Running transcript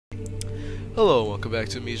Hello, welcome back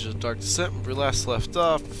to Amnesia Dark Descent. Where we last left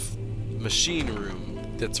off, machine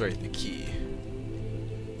room. That's right, the key.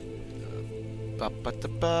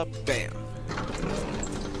 Bam.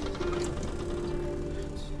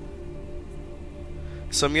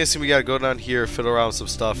 So I'm guessing we gotta go down here, fiddle around with some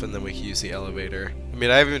stuff, and then we can use the elevator. I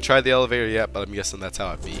mean, I haven't even tried the elevator yet, but I'm guessing that's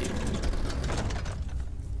how it be.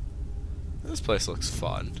 This place looks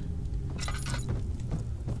fun.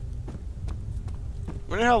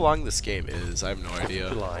 I wonder how long this game is. I have no idea.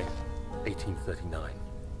 July 1839.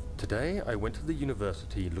 Today I went to the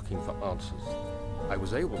university looking for answers. I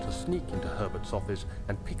was able to sneak into Herbert's office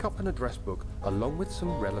and pick up an address book along with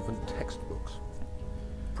some relevant textbooks.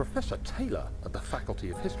 Professor Taylor at the Faculty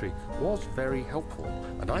of History was very helpful,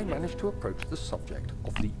 and I managed to approach the subject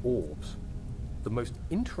of the orbs. The most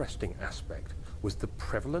interesting aspect was the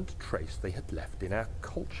prevalent trace they had left in our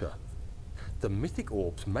culture. The mythic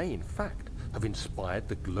orbs may, in fact, have inspired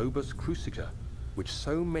the globus cruciger, which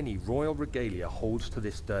so many royal regalia holds to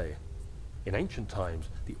this day. In ancient times,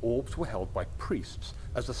 the orbs were held by priests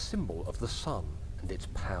as a symbol of the sun and its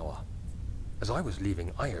power. As I was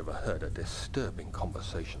leaving, I overheard a disturbing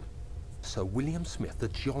conversation. Sir William Smith, the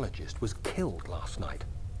geologist, was killed last night.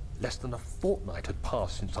 Less than a fortnight had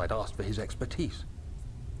passed since I'd asked for his expertise.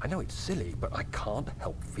 I know it's silly, but I can't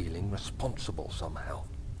help feeling responsible somehow.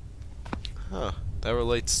 Huh. That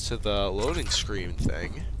relates to the loading screen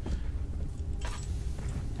thing.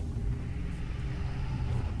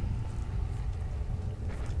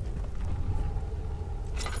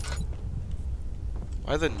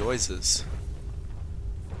 Why the noises?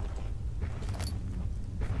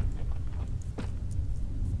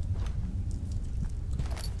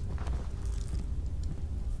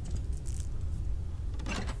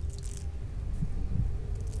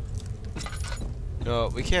 No,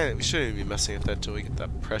 we can't. We shouldn't even be messing with that until we get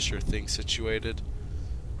that pressure thing situated.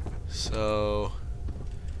 So,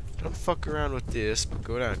 don't fuck around with this, but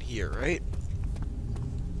go down here, right?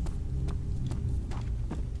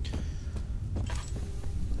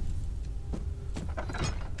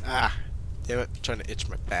 Ah, damn it! I'm trying to itch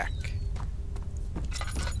my back.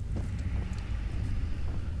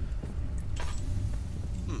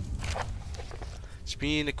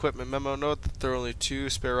 Bean equipment memo. Note that there are only 2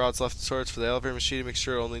 spare rods left in storage for the elevator machine. Make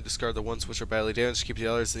sure to only discard the ones which are badly damaged. Keep the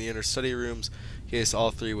others in the inner study rooms in case all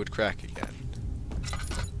 3 would crack again.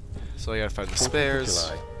 So I gotta find the spares.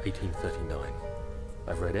 July 1839.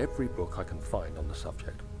 I've read every book I can find on the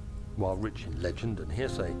subject. While rich in legend and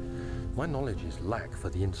hearsay, my knowledge is lack for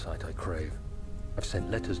the insight I crave. I've sent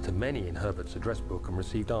letters to many in Herbert's address book and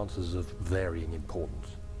received answers of varying importance.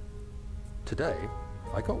 Today,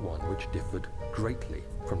 I got one which differed greatly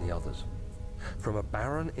from the others. From a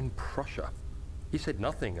baron in Prussia. He said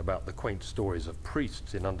nothing about the quaint stories of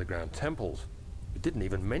priests in underground temples. He didn't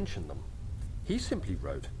even mention them. He simply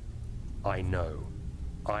wrote, "I know.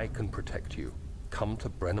 I can protect you. Come to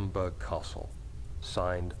Brennenburg Castle.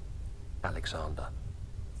 Signed, Alexander."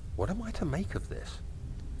 What am I to make of this?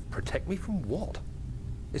 Protect me from what?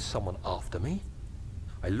 Is someone after me?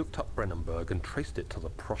 I looked up Brennenburg and traced it to the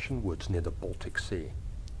Prussian woods near the Baltic Sea.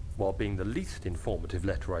 While being the least informative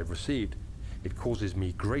letter I've received, it causes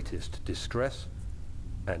me greatest distress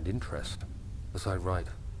and interest. As I write,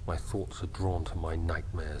 my thoughts are drawn to my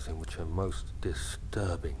nightmares in which a most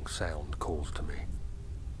disturbing sound calls to me.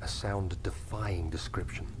 A sound defying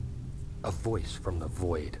description. A voice from the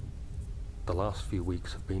void. The last few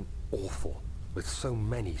weeks have been awful, with so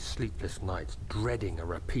many sleepless nights dreading a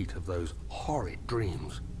repeat of those horrid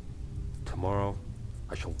dreams. Tomorrow,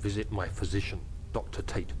 I shall visit my physician, Dr.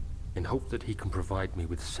 Tate, in hope that he can provide me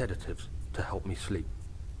with sedatives to help me sleep.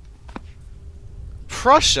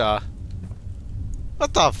 Prussia?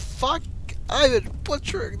 What the fuck? I've been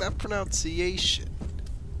butchering that pronunciation.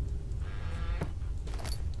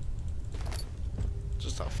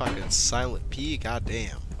 Just a fucking silent P,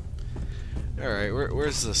 goddamn. Alright,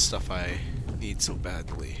 where's the stuff I need so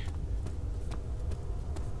badly?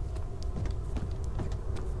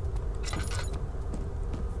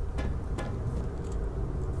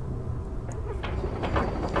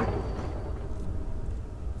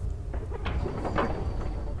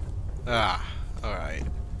 Ah, alright.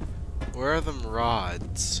 Where are them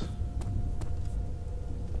rods?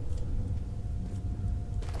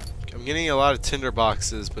 I'm getting a lot of tinder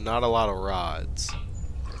boxes, but not a lot of rods.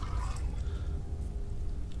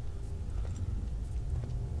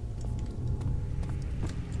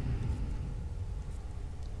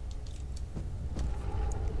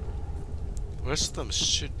 Most of them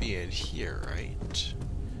should be in here, right?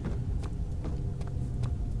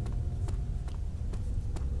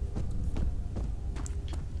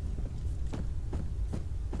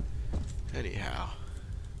 Anyhow.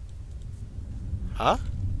 Huh?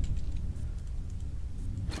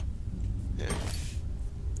 Yeah.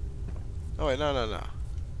 Oh wait, no.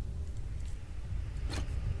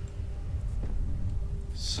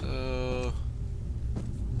 So...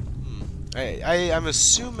 I'm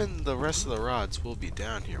assuming the rest of the rods will be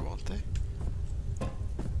down here, won't they?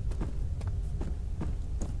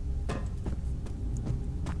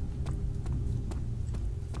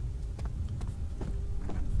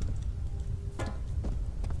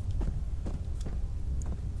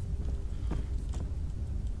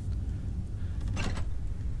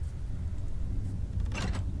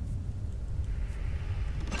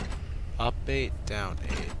 Up 8, down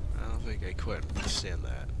 8. I don't think I quite understand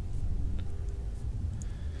that.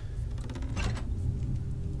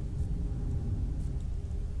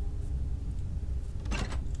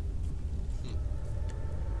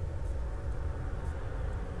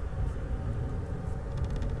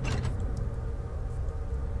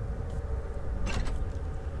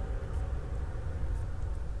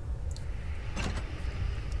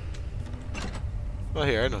 Well,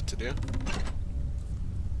 here, I know what to do.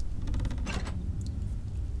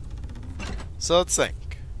 So let's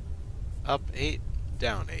think. Up 8,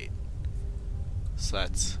 down 8. So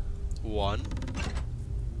that's 1.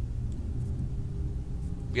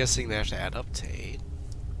 I'm guessing they have to add up to 8.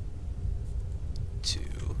 2.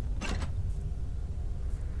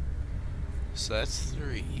 So that's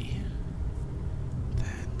 3.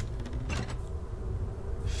 Then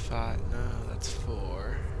 5. No, that's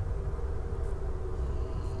 4.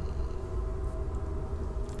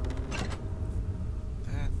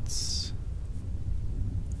 That's...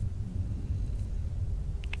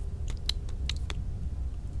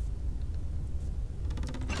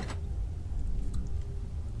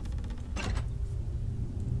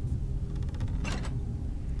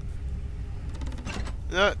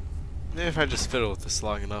 You know what? Maybe if I just fiddle with this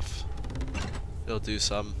long enough, it'll do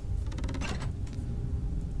some.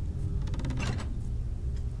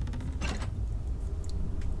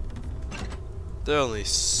 There are only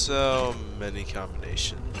so many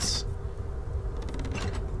combinations.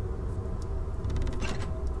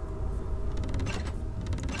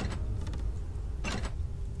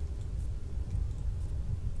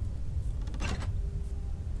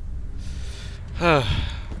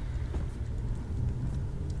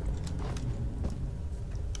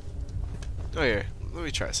 Oh, here. Let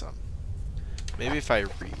me try some. Maybe if I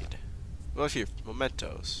read. Well, if you...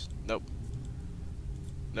 Mementos. Nope.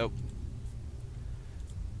 Nope.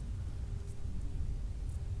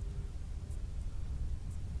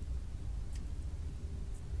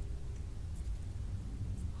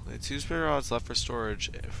 Only 2 spare rods left for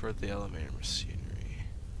storage for the elevator machinery.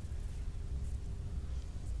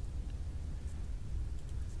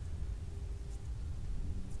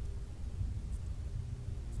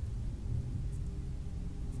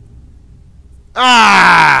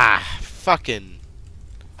 Ah! Fucking...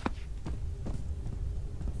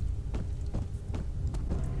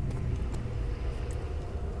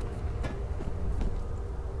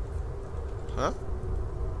 Huh?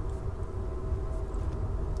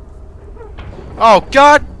 Oh,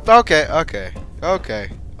 God! Okay.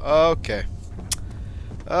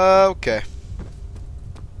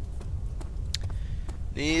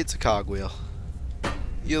 Needs a cogwheel.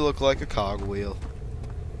 You look like a cogwheel.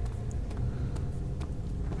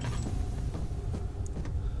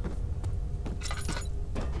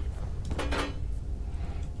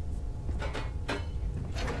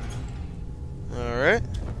 Alright.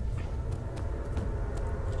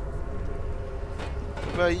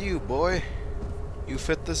 What about you, boy? You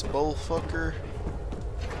fit this bullfucker?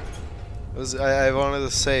 I wanted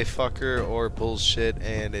to say fucker or bullshit,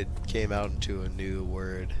 and it came out into a new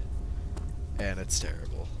word. And it's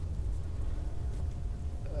terrible.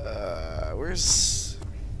 Where's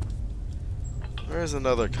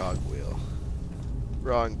another cogwheel?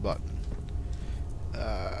 Wrong button.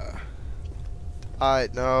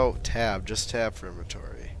 No, tab. Just tab for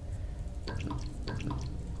inventory.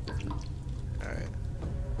 Alright.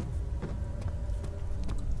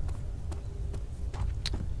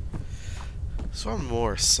 So one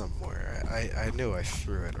more somewhere. I knew I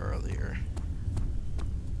threw it earlier.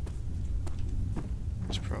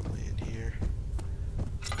 It's probably in here.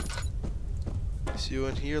 Is you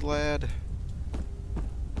in here, lad?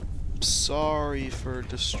 I'm sorry for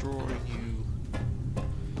destroying you.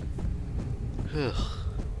 Ugh.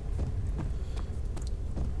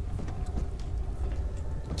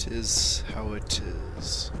 Tis how it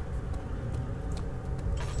is.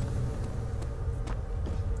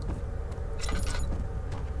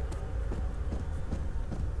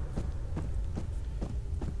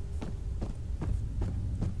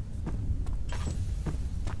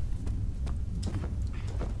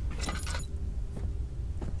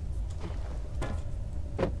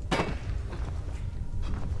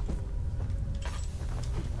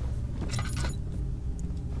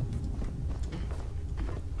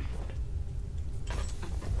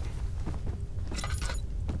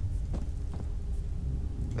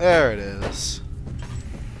 There it is.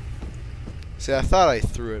 See, I thought I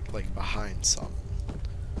threw it like behind something.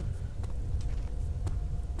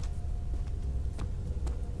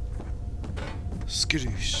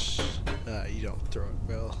 Skadoosh. You don't throw it,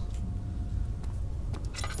 Bill.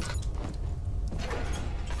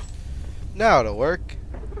 Now it'll work.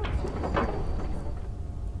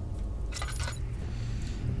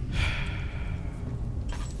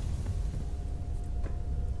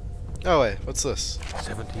 Oh wait, what's this?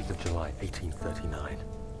 17th of July, 1839.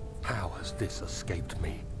 How has this escaped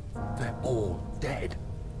me? They're all dead.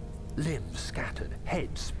 Limbs scattered,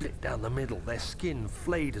 heads split down the middle, their skin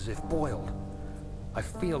flayed as if boiled. I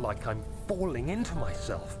feel like I'm falling into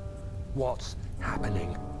myself. What's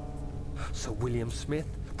happening? Sir William Smith,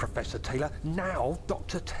 Professor Taylor, now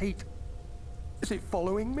Dr. Tate. Is it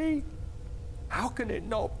following me? How can it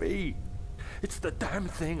not be? It's the damn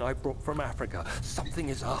thing I brought from Africa. Something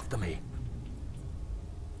is after me.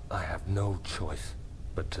 I have no choice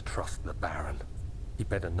but to trust the Baron. He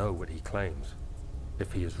better know what he claims.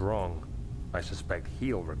 If he is wrong, I suspect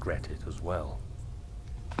he'll regret it as well.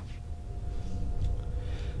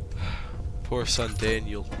 Poor son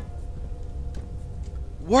Daniel.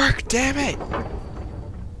 Work, damn it!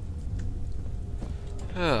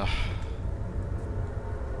 Ugh.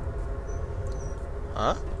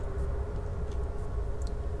 Huh?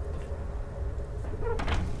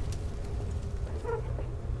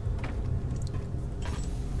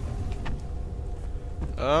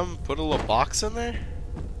 Put a little box in there?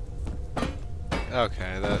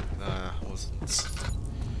 Okay, that, wasn't...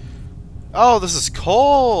 Oh, this is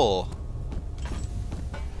coal!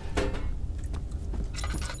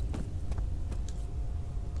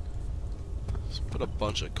 Let's put a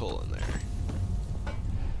bunch of coal in there.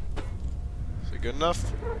 Is it good enough?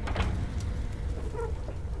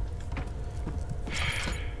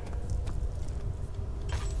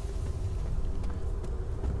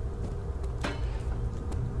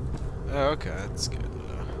 Oh, okay, that's good.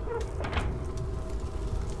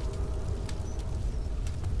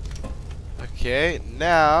 Okay,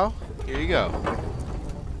 now here you go.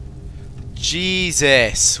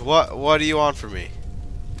 Jesus, what do you want from me?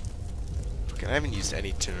 Okay, I haven't used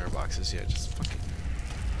any tuner boxes yet. Just fucking.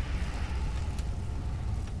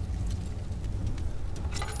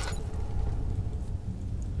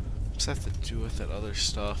 Just have to do with that other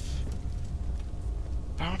stuff.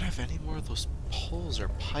 I don't have any more of those poles or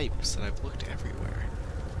pipes, and I've looked everywhere.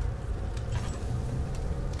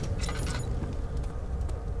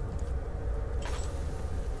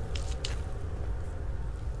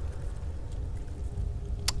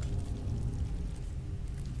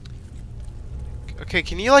 Okay,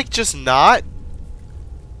 can you like just not?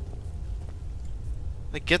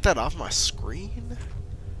 Like get that off my screen?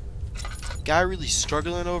 Guy really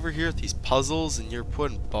struggling over here with these puzzles and you're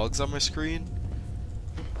putting bugs on my screen?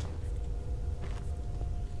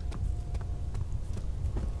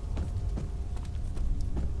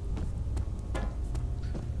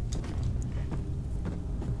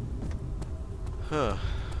 Huh.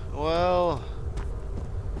 Well,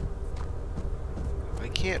 if I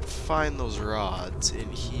can't find those rods in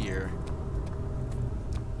here,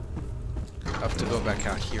 I have to go back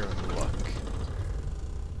out here and look.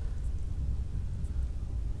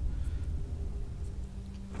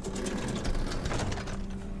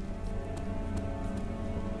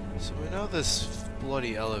 So we know this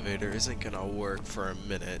bloody elevator isn't gonna work for a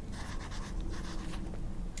minute.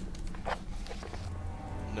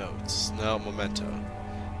 Notes. No, memento.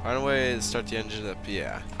 Find a way to start the engine up.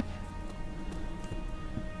 Yeah.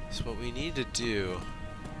 So what we need to do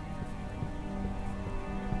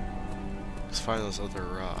is find those other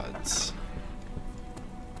rods.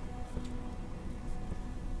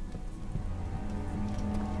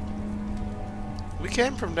 We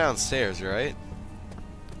came from downstairs, right?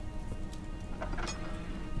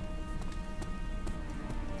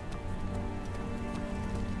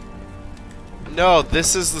 No,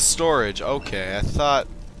 this is the storage. Okay, I thought...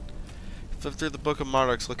 Flip through the Book of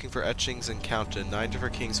Monarchs looking for etchings and counted. 9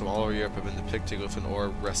 different kings from all over Europe have been depicted with an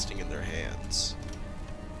orb resting in their hands.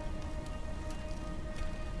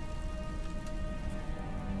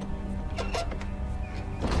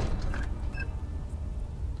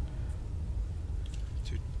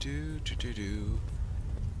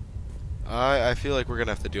 I feel like we're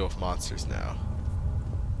gonna have to deal with monsters now.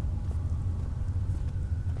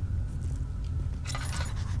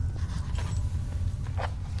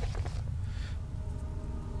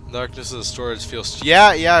 Darkness of the storage feels...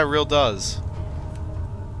 Yeah, it real does.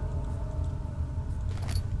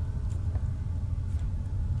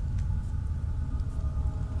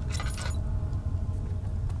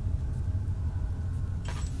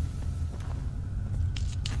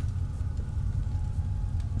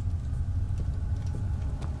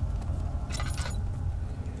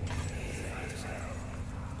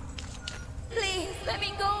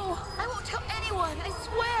 me go. I won't tell anyone, I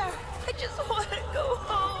swear. I just want to go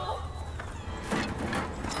home.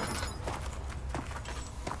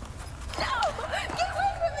 No! Get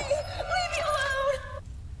away from me! Leave me alone!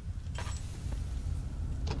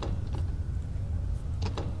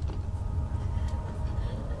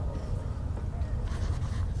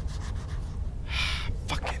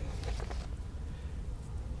 Fucking.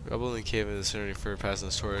 Rubble in the cave in the vicinity for passing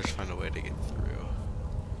the storage. Find a way to get through.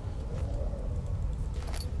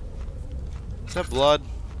 Is that blood?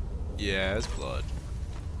 Yeah, it's blood.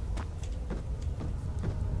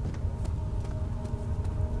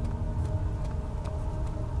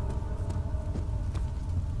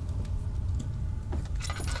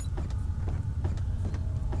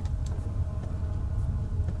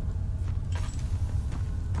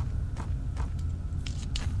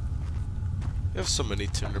 We have so many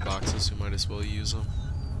tinder boxes, we might as well use them.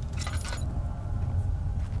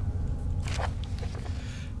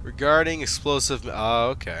 Regarding explosive...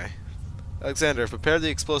 okay. Alexander, prepare the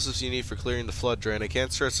explosives you need for clearing the flood drain. I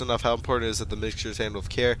can't stress enough how important it is that the mixture is handled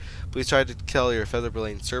with care. Please try to tell your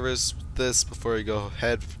feather-brained servers this before you go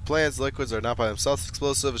ahead. Plans, liquids are not by themselves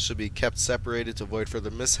explosive. It should be kept separated to avoid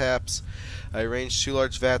further mishaps. I arranged 2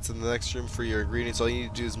 large vats in the next room for your ingredients. All you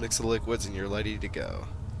need to do is mix the liquids and you're ready to go.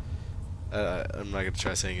 I'm not going to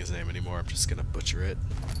try saying his name anymore. I'm just going to butcher it.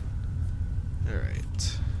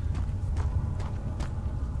 Alright.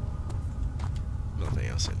 Nothing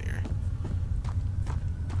else in here.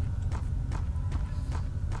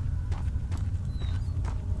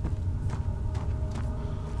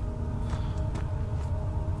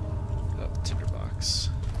 Oh, tinderbox.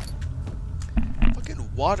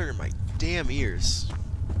 Fucking water in my damn ears.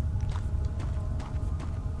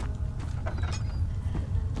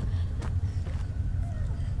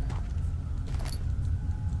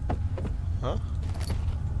 Huh?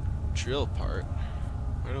 Drill part.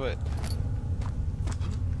 Where do I...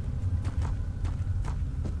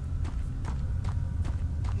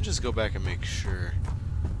 Let me just go back and make sure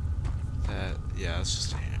that... yeah, it's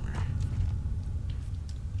just a hammer.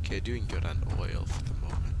 Okay, doing good on oil for the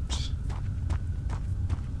moment.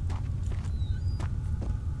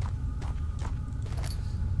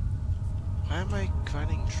 Why am I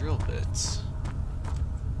finding drill bits?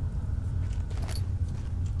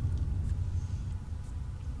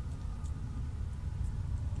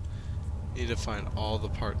 Need to find all the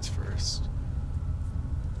parts first.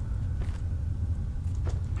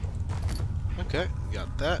 Okay,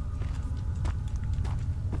 got that.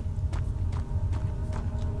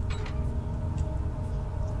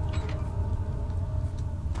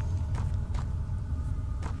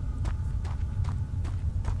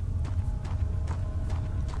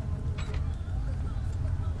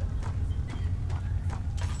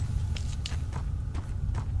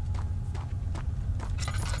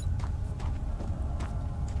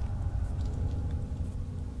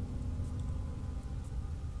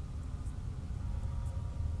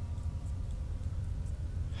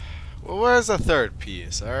 Well, where's the third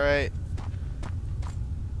piece? Alright.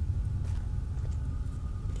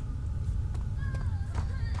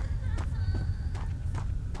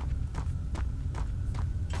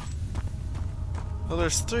 Well,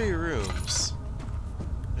 there's 3 rooms.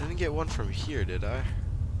 I didn't get one from here, did I?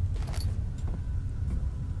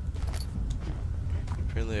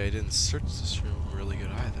 Apparently I didn't search this room really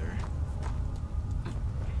good either.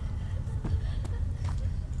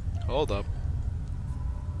 Hold up.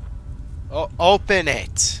 Oh, open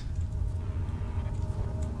it!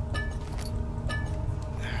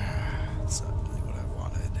 That's not really what I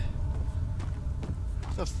wanted.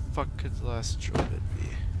 What the fuck could the last drill bit be?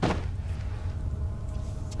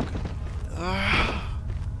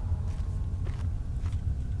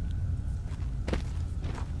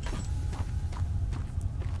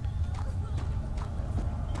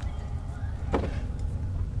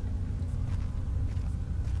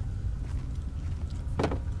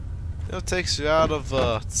 It takes you out of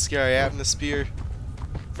scary atmosphere.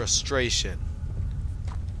 Frustration.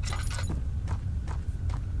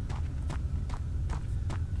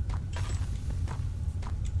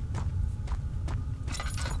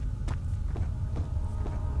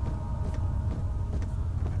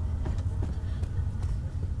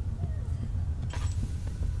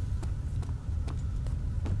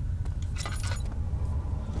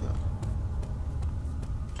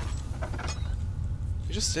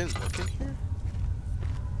 You just didn't look in here?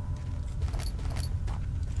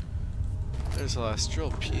 There's the last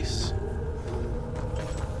drill piece.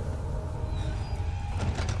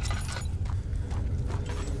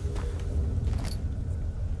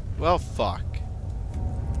 Well, fuck.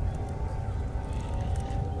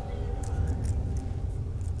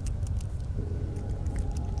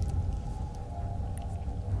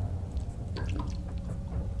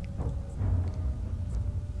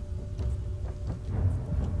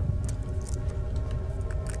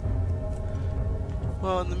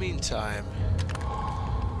 Well, in the meantime...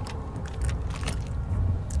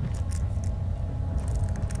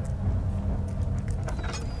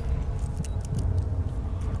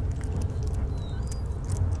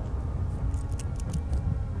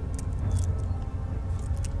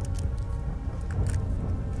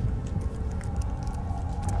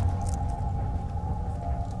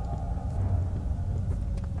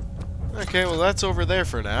 Okay, well that's over there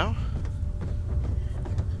for now.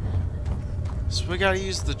 So we gotta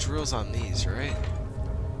use the drills on these, right?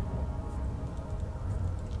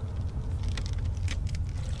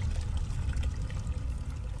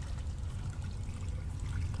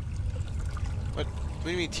 What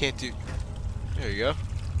do you mean can't do? There you go.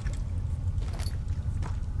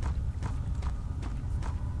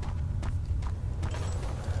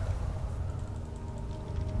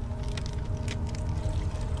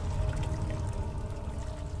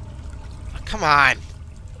 Come on.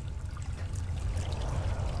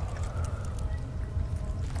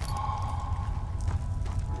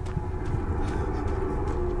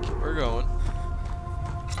 We're going.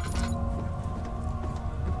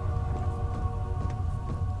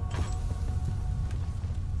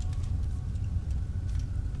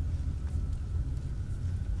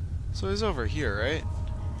 So he's over here, right?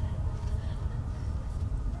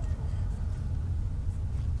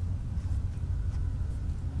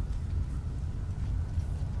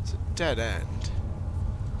 It's a dead end.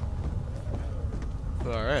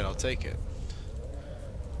 Alright, I'll take it.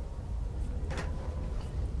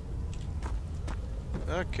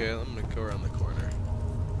 Okay, I'm gonna go around the corner.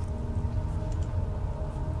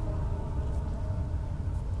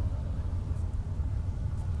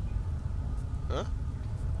 Huh?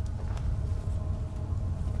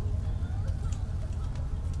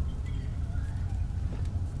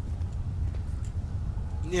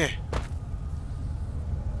 Yeah.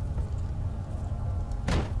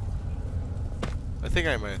 I think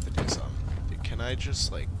I might have to do something. Can I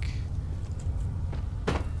just, like...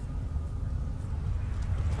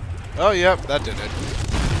 Oh, yep, that did it.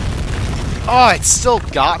 Oh, it still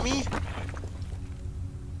got me?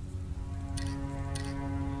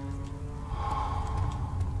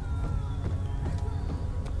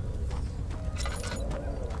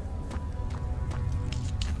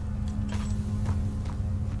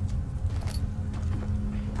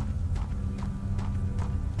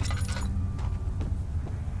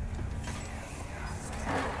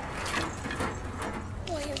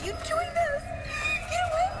 Why are you doing this? Get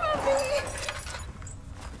away from me!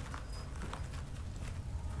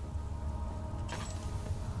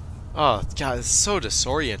 Oh, God, it's so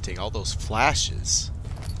disorienting, all those flashes.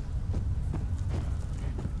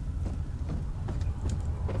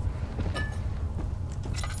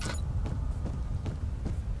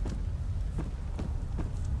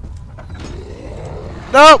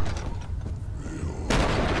 Nope!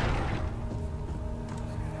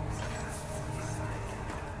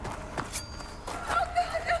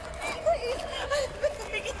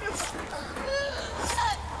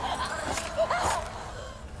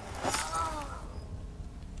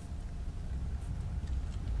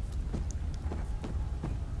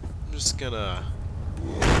 I'm just gonna...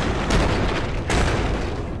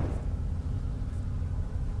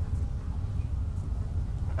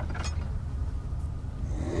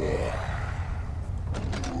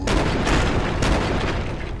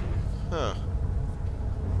 Huh.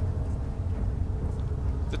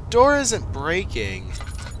 The door isn't breaking.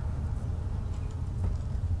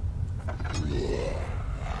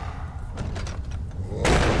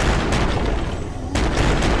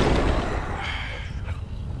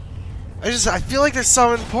 I feel like there's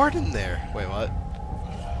something important in there. Wait, what?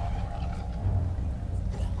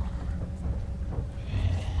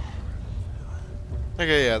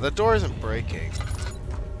 Okay, yeah, the door isn't breaking.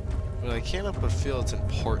 But I can't help but feel it's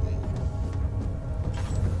important.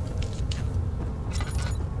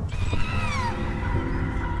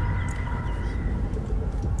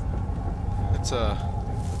 It's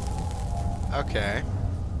okay.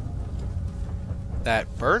 That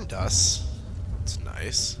burned us. It's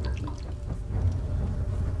nice.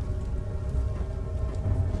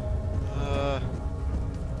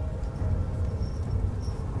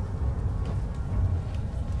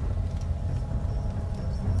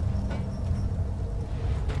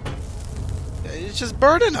 It's just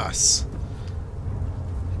burning us.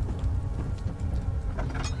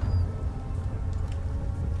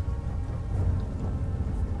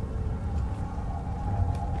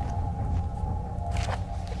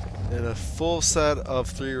 And a full set of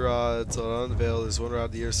 3 rods on unveiled. There's 1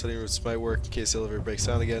 rod the air setting which might work in case the elevator breaks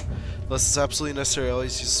down again. Unless it's absolutely necessary,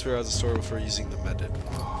 always use the spare rods to store before using the method.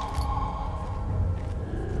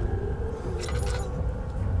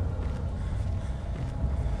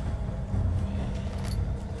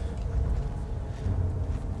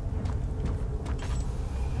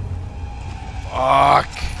 Fuck!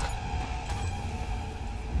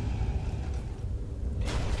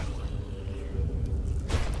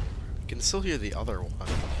 I can still hear the other one.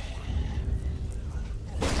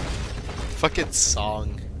 Fucking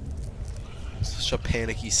song. Such a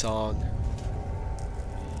panicky song.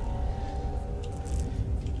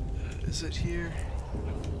 Is it here?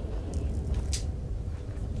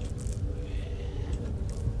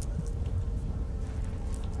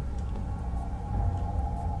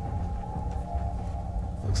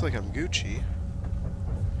 Looks like I'm Gucci.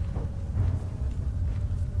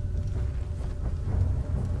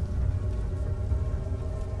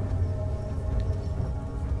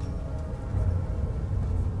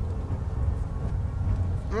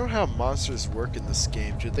 I don't know how monsters work in this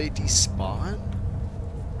game. Do they despawn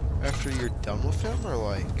after you're done with them, or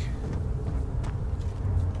like...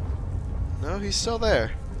 No, he's still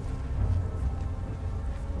there.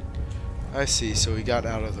 I see, so he got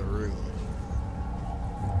out of the room.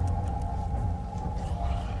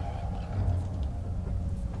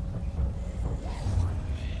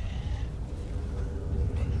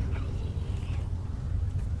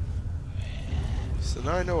 So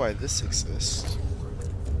now I know why this exists.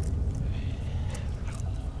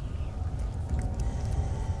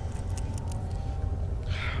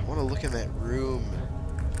 I want to look in that room.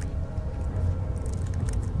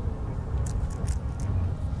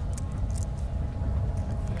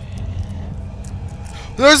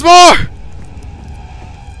 There's more!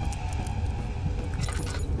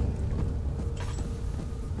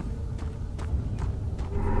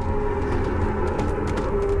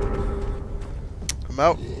 I'm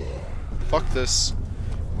out. Fuck this.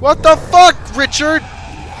 What the fuck, Richard?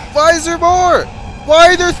 Why is there more?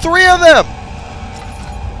 Why are there 3 of them?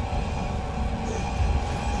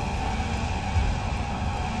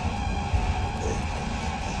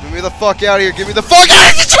 Get me the fuck out of here. Get me the fuck out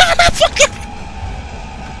of here.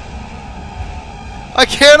 I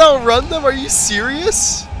can't outrun them. Are you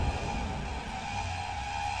serious?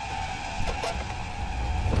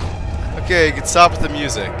 Okay, you can stop with the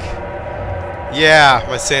music. Yeah,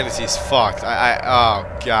 my sanity's fucked.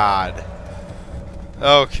 Oh god.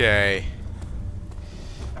 Okay.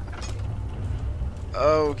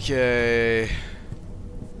 Okay.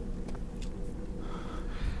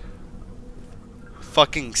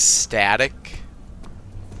 Fucking static.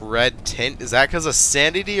 Red tint. Is that because of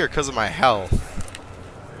sanity or because of my health?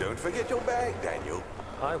 Don't forget your bag, Daniel.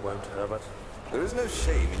 I won't, Herbert. There is no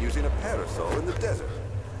shame in using a parasol in the desert.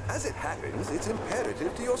 As it happens, it's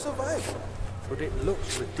imperative to your survival. But it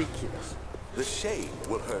looks ridiculous. The shame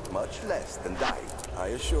will hurt much less than dying, I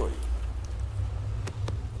assure you.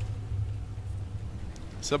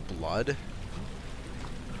 Is that blood?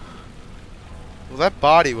 Well, that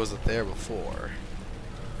body wasn't there before.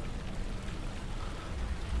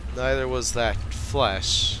 Neither was that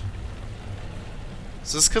flesh.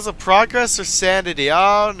 Is this because of progress or sanity?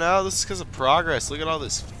 Oh no, this is because of progress. Look at all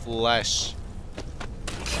this flesh.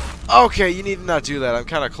 Okay, you need to not do that. I'm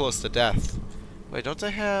kind of close to death. Wait, don't I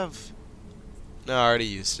have... No, I already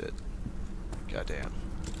used it. Goddamn.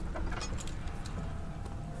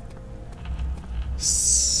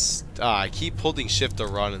 I keep holding shift to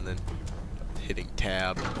run and then hitting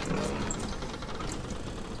tab.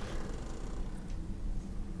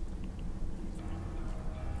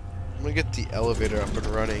 I'm gonna get the elevator up and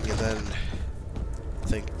running and then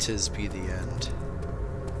think 'tis be the end.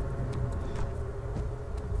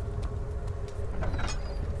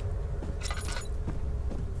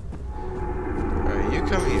 Alright, you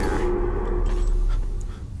come here.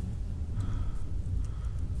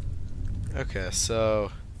 Okay,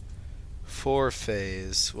 so 4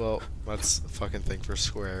 phase. Well, that's a fucking thing for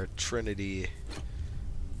square. Trinity.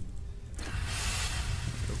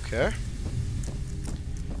 Okay.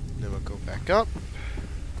 Then we'll go back up.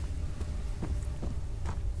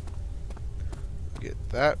 Get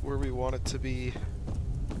that where we want it to be.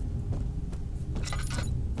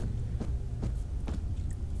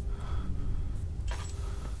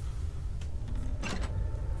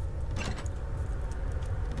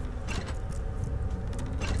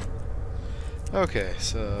 Okay,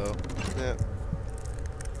 so yep.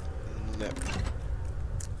 Yep.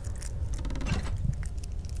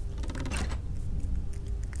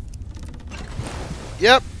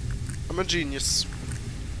 Yep, I'm a genius.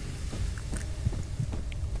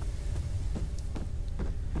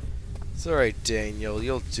 It's alright, Daniel.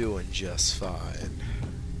 You're doing just fine.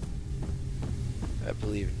 I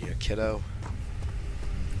believe in you, kiddo.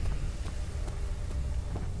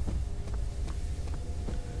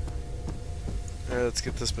 Alright, let's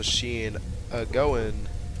get this machine going.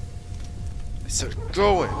 I said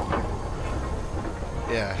going!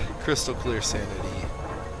 Yeah, crystal clear sanity.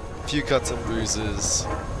 A few cuts and bruises.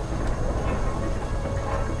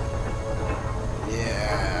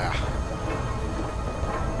 Yeah.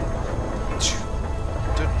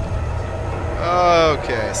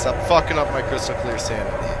 Okay, stop fucking up my crystal clear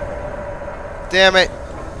sanity. Damn it!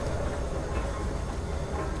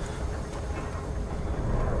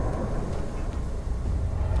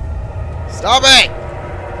 Stop it!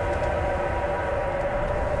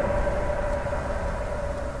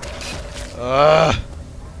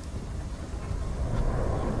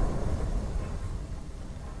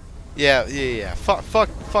 Yeah.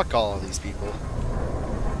 Fuck all of these people.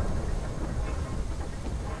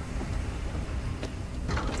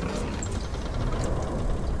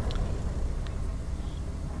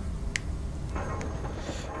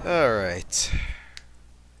 Alright.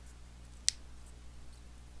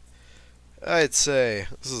 I'd say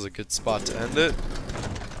this is a good spot to end it.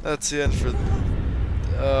 That's the end for...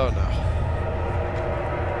 Oh no.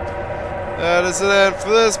 That is the end for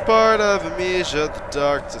this part of Amnesia, The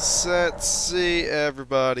Dark Descent. See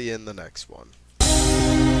everybody in the next one.